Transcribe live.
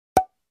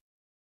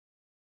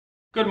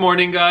Good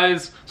morning,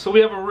 guys. So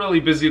we have a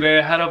really busy day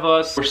ahead of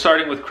us. We're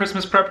starting with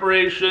Christmas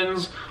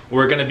preparations.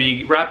 We're gonna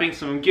be wrapping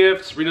some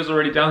gifts. Rita's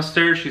already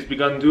downstairs, she's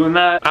begun doing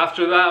that.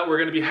 After that, we're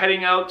gonna be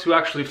heading out to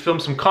actually film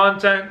some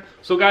content.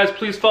 So guys,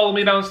 please follow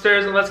me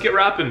downstairs and let's get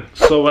wrapping.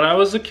 So when I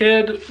was a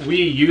kid, we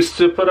used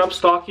to put up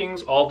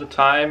stockings all the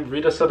time.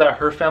 Rita said that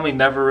her family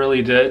never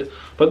really did.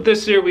 But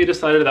this year we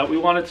decided that we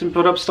wanted to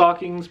put up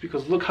stockings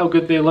because look how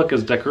good they look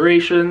as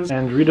decorations.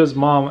 And Rita's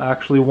mom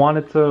actually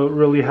wanted to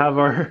really have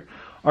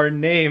our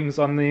names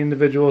on the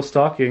individual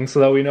stockings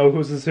so that we know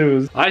whose is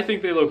whose. I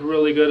think they look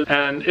really good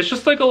and it's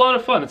just like a lot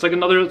of fun. It's like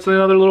another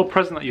little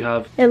present that you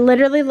have. It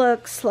literally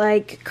looks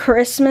like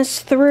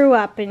Christmas threw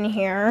up in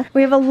here.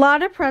 We have a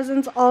lot of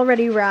presents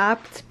already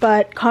wrapped,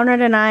 but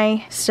Conrad and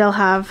I still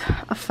have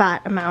a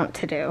fat amount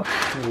to do.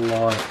 A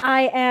lot.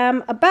 I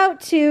am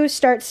about to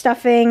start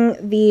stuffing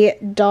the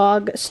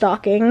dog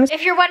stockings.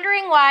 If you're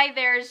wondering why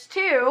there's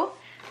two,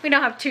 we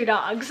don't have two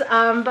dogs,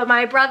 but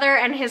my brother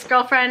and his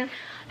girlfriend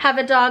have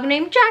a dog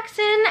named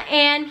Jackson,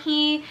 and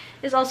he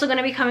is also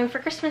gonna be coming for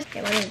Christmas.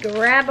 Okay, let me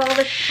grab all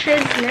the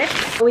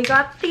shiznits. We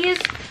got these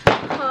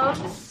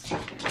hooves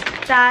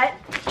that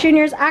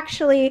Junior's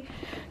actually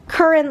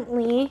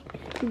currently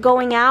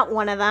going at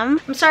one of them.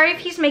 I'm sorry if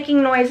he's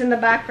making noise in the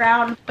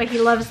background, but he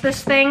loves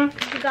this thing.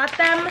 We got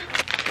them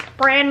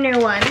brand new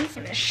ones.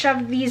 I'm gonna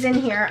shove these in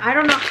here. I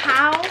don't know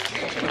how.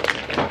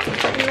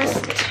 And this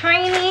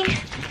tiny,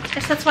 I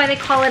guess that's why they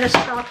call it a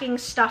stocking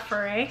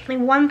stuffer, eh? Like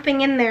one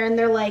thing in there and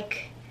they're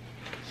like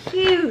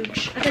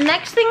huge. The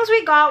next things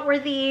we got were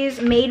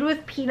these made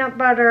with peanut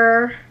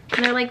butter.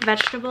 And they're like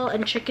vegetable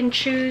and chicken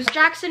chews.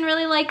 Jackson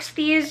really likes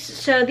these,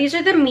 so these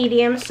are the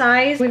medium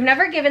size. We've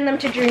never given them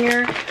to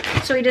Junior,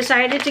 so we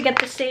decided to get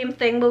the same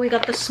thing, but we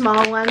got the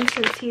small one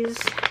since he's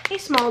a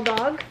small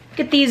dog.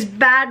 Get these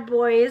bad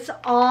boys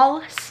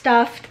all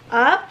stuffed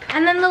up.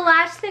 And then the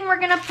last thing we're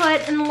gonna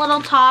put in the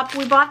little top,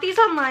 we bought these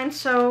online,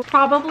 so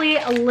probably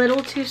a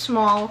little too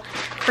small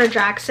for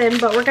Jackson,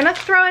 but we're gonna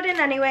throw it in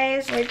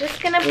anyways. We're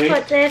just gonna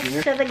put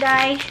this so the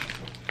guy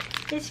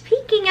is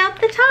peeking out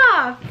the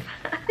top.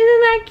 Isn't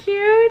that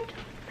cute?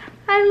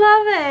 I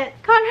love it.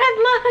 Conrad,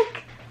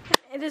 look.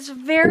 It is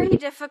very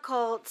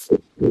difficult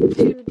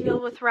to deal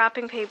with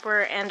wrapping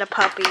paper and a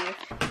puppy.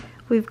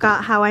 We've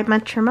got How I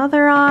Met Your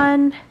Mother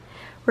on.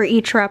 We're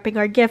each wrapping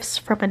our gifts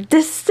from a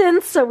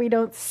distance so we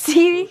don't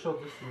see.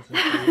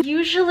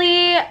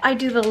 Usually I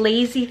do the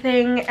lazy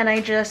thing and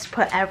I just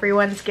put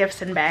everyone's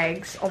gifts in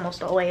bags,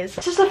 almost always.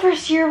 This is the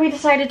first year we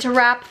decided to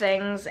wrap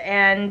things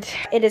and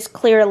it is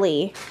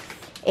clearly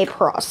a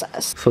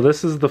process. So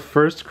this is the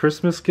first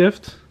Christmas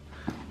gift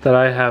that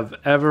I have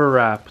ever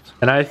wrapped,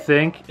 and I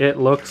think it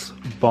looks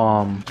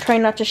bomb.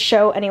 Trying not to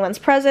show anyone's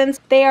presents.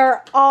 They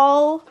are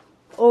all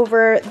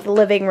over the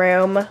living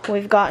room.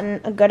 We've gotten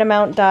a good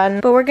amount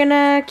done, but we're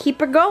gonna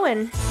keep it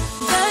going.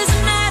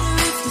 Doesn't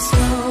matter if the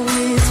snow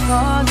is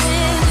falling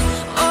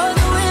or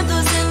the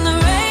windows in the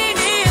rain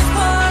is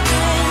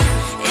pouring.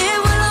 It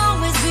will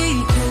always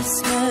be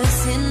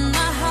Christmas in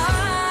my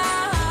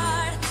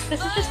heart.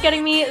 This is just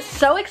getting me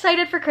so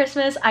excited for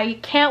Christmas. I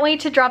can't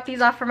wait to drop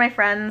these off for my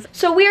friends.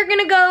 So we are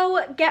gonna go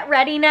get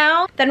ready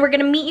now. Then we're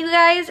gonna meet you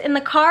guys in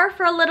the car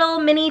for a little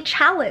mini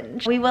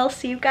challenge. We will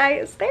see you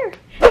guys there.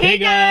 Hey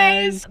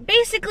guys!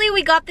 Basically,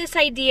 we got this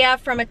idea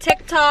from a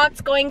TikTok.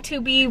 It's going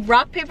to be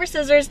rock, paper,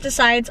 scissors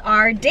decides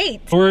our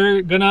date.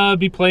 We're gonna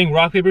be playing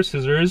rock, paper,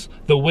 scissors.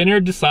 The winner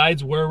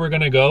decides where we're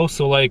gonna go.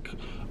 So like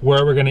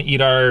where we're gonna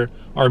eat our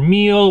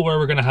meal, where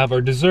we're gonna have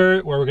our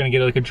dessert, where we're gonna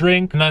get like a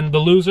drink. And then the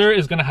loser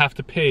is gonna have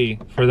to pay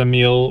for the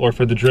meal or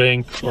for the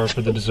drink or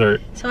for the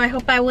dessert. So I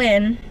hope I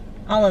win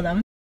all of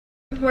them.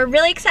 We're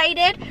really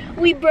excited.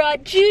 We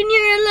brought Junior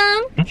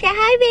along. Say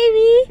hi,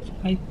 baby.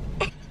 Hi.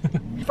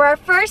 For our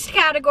first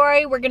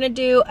category, we're gonna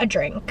do a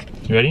drink.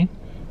 You ready?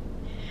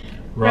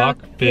 Rock,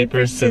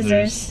 paper,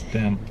 scissors.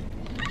 Damn.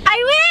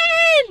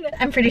 I win!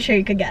 I'm pretty sure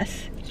you could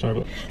guess.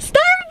 Starbucks.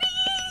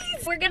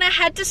 Starbucks! We're gonna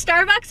head to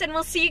Starbucks and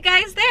we'll see you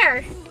guys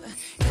there.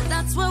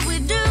 That's what we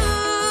do.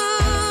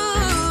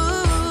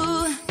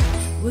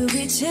 We'll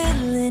be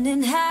chilling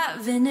and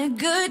having a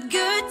good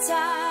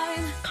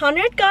time.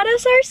 Conrad got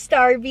us our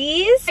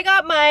Starbies. I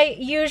got my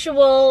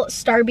usual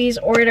Starbies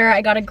order.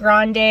 I got a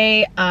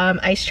grande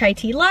iced chai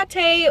tea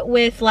latte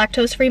with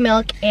lactose-free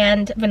milk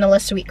and vanilla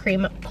sweet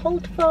cream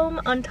cold foam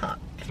on top.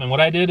 And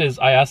what I did is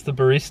I asked the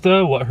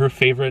barista what her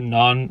favorite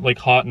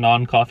hot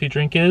non-coffee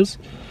drink is.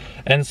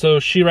 And so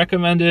she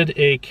recommended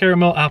a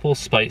caramel apple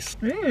spice.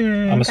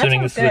 I'm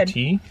assuming this is a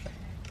tea?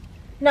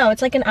 No,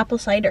 it's like an apple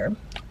cider.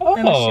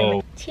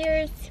 Oh.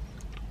 Cheers.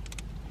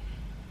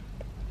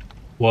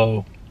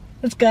 Whoa.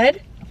 It's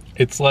good?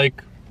 It's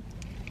like,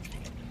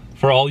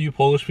 for all you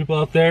Polish people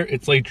out there,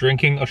 it's like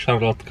drinking a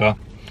szarlotka.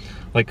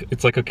 Like,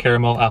 it's like a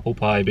caramel apple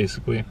pie,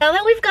 basically. Now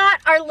that we've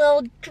got our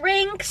little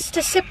drinks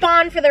to sip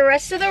on for the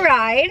rest of the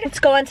ride, let's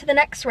go on to the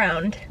next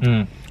round.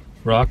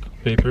 Rock,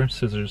 paper,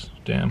 scissors.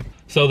 Damn.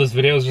 So this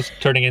video is just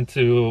turning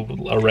into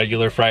a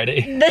regular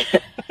Friday.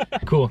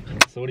 Cool.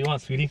 So what do you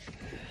want, sweetie?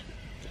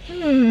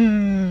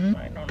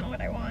 I don't know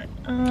what I want.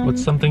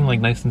 What's something like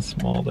nice and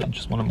small that you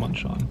just want to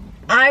munch on?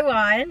 I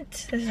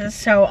want, this is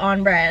so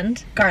on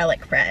brand,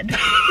 garlic bread.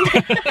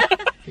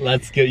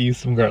 Let's get you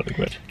some garlic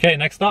bread. Okay,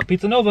 next stop,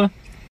 Pizza Nova.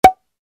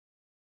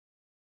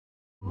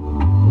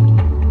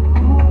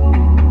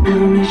 I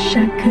wish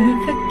I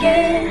could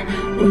forget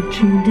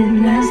what you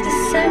did last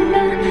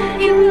December.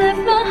 You left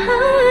my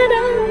heart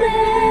on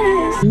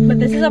this. But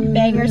this is a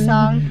banger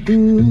song.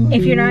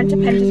 If you're not into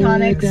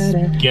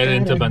pentatonics, Get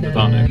into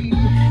pentatonic.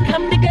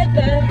 Come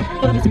together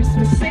for this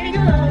Christmas sing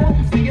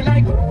along. Sing it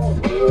like ooh,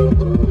 ooh,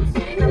 ooh,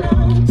 sing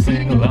along.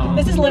 Sing along.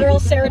 this is literal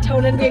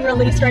serotonin being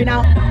released right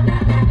now.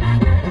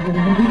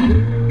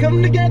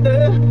 Come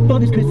together for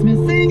this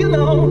Christmas sing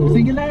along.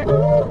 Sing it like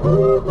ooh,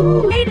 ooh,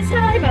 ooh. Latest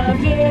time of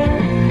year,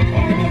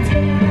 and it's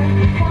here.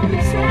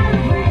 Wanna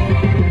celebrate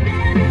with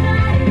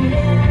everybody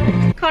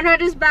here.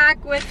 Conrad is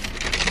back with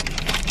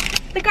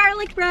the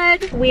garlic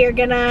bread. We are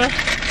gonna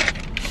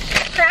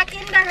crack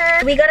into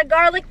her. We got a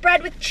garlic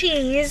bread with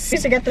cheese. We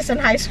used to get this in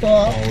high school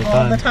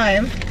all the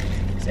time.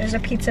 So there's a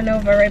Pizza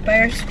Nova right by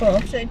our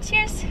school. So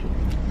cheers.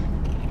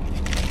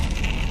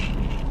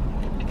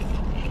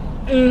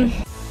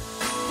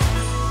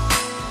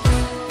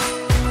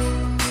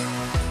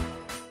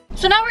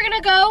 So now we're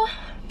gonna go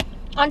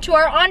onto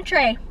our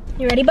entree.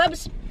 You ready,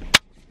 Bubs?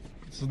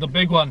 This is the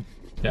big one.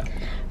 Yeah.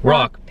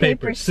 Rock,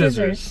 paper,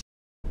 scissors.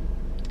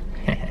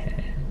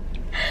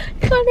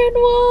 Conrad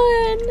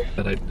won.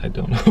 But I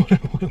don't know what I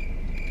want.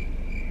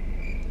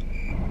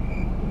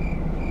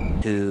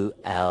 2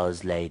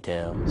 hours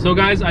later. So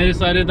guys, I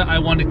decided that I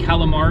wanted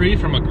calamari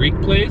from a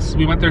Greek place.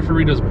 We went there for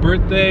Rita's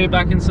birthday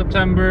back in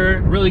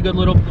September. Really good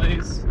little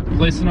place.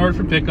 Placed an order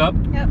for pickup.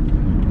 Yep.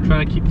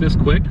 Trying to keep this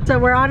quick. So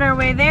we're on our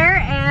way there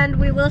and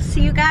we will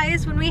see you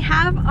guys when we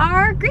have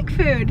our Greek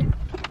food.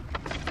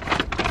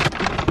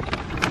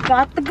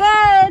 Got the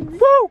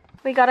goods. Woo!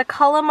 We got a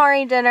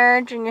calamari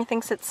dinner. Junior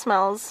thinks it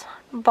smells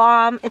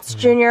bomb. It's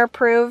Junior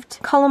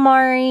approved.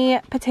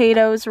 Calamari,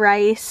 potatoes,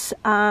 rice,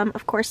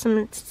 of course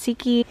some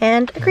tzatziki,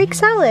 and a Greek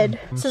salad.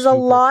 This is a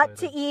lot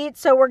to eat,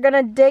 so we're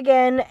gonna dig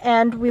in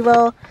and we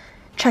will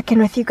check in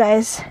with you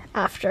guys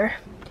after.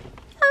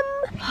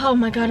 Oh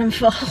my god, I'm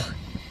full.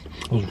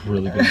 It was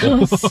really good. It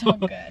was so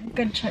good.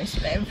 Good choice,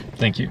 babe.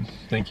 Thank you.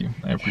 Thank you.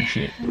 I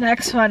appreciate it.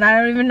 Next one. I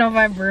don't even know if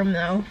I have room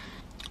though.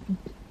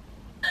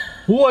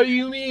 What do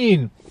you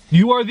mean?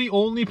 You are the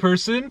only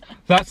person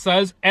that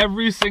says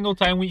every single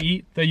time we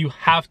eat that you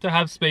have to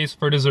have space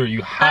for dessert.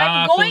 You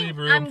have to leave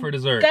room for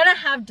dessert. I'm gonna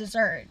have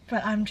dessert,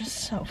 but I'm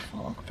just so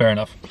full. Fair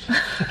enough.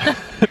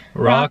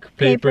 Rock,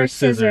 paper,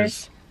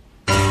 scissors.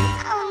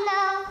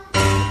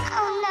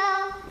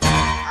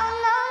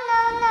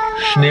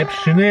 Snip,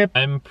 snip.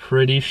 I'm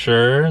pretty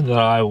sure that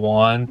I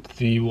want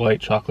the white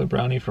chocolate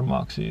brownie from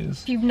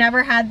Moxie's. If you've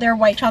never had their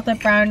white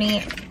chocolate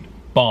brownie,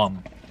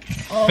 Bomb.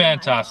 oh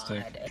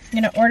Fantastic.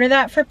 I'm gonna order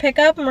that for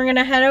pickup and we're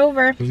gonna head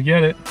over. Let's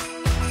get it.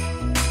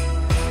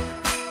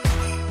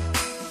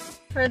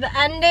 For the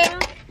ending,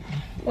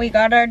 we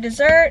got our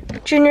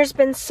dessert. Junior's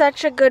been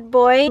such a good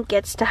boy. He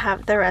gets to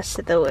have the rest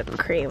of the whipped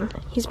cream.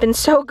 He's been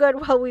so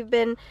good while we've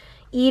been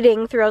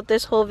eating throughout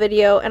this whole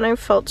video and I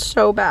felt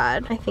so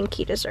bad. I think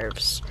he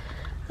deserves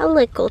a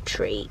little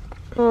treat.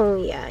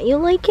 Oh yeah, you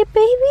like it,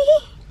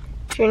 baby?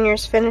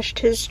 Junior's finished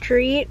his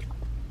treat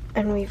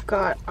and we've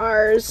got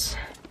ours.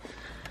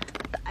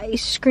 The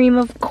ice cream,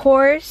 of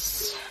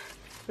course.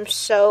 I'm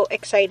so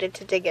excited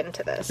to dig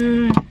into this.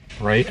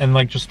 Right? And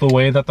like just the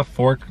way that the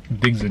fork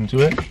digs into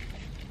it.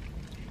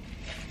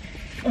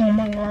 Oh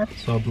my god.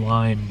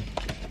 Sublime.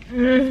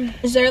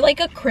 Is there like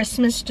a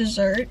Christmas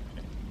dessert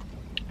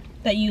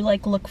that you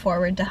like look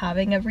forward to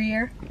having every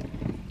year?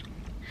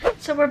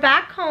 So we're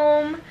back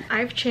home.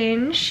 I've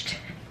changed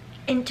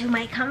into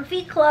my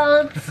comfy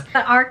clothes.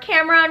 Our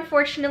camera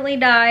unfortunately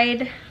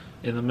died.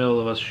 In the middle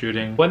of us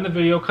shooting. When the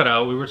video cut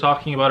out, we were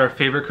talking about our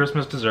favorite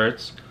Christmas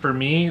desserts. For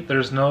me,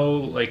 there's no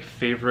like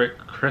favorite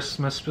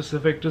Christmas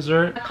specific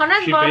dessert.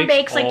 Conrad's mom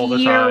bakes like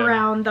year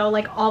round though,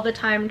 like all the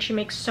time. She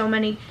makes so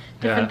many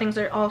different things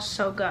that are all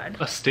so good.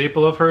 A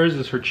staple of hers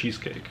is her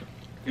cheesecake.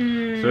 So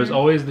there's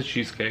always the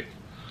cheesecake.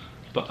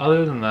 But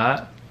other than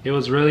that, it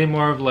was really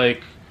more of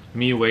like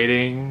me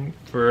waiting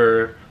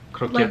for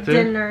croquette. Like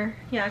dinner.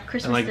 Yeah,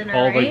 Christmas and like dinner,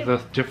 all right? like the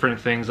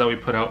different things that we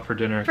put out for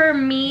dinner. For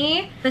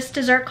me, this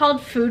dessert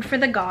called Food for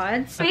the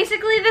Gods.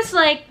 Basically this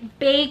like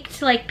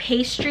baked like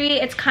pastry.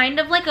 It's kind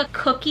of like a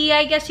cookie,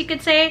 I guess you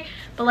could say,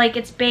 but like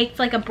it's baked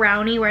like a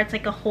brownie where it's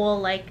like a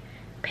whole like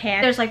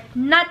pan. There's like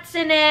nuts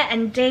in it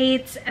and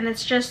dates and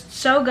it's just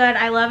so good.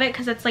 I love it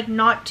because it's like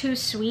not too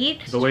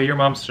sweet. The way your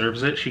mom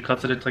serves it, she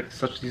cuts it into like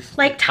such these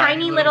like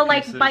tiny little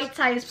like pieces.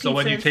 bite-sized pieces. So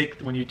when you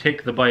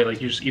take the bite,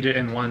 like you just eat it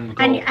in one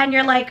go. And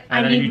you're like,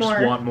 I need more.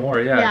 Just want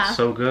more. Yeah, it's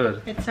so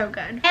good. It's so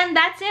good. And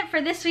that's it for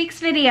this week's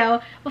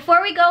video.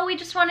 Before we go, we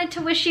just wanted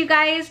to wish you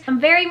guys a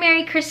very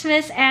Merry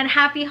Christmas and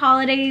Happy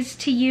Holidays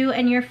to you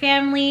and your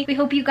family. We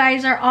hope you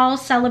guys are all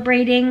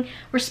celebrating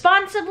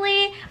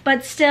responsibly,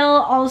 but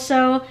still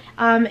also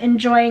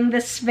enjoying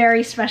this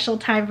very special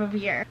time of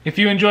year. If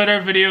you enjoyed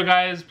our video,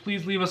 guys,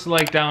 please leave us a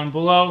like down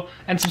below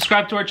and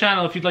subscribe to our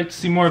channel if you'd like to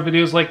see more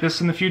videos like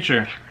this in the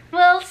future.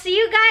 We'll see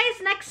you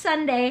guys next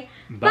Sunday.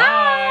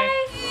 Bye.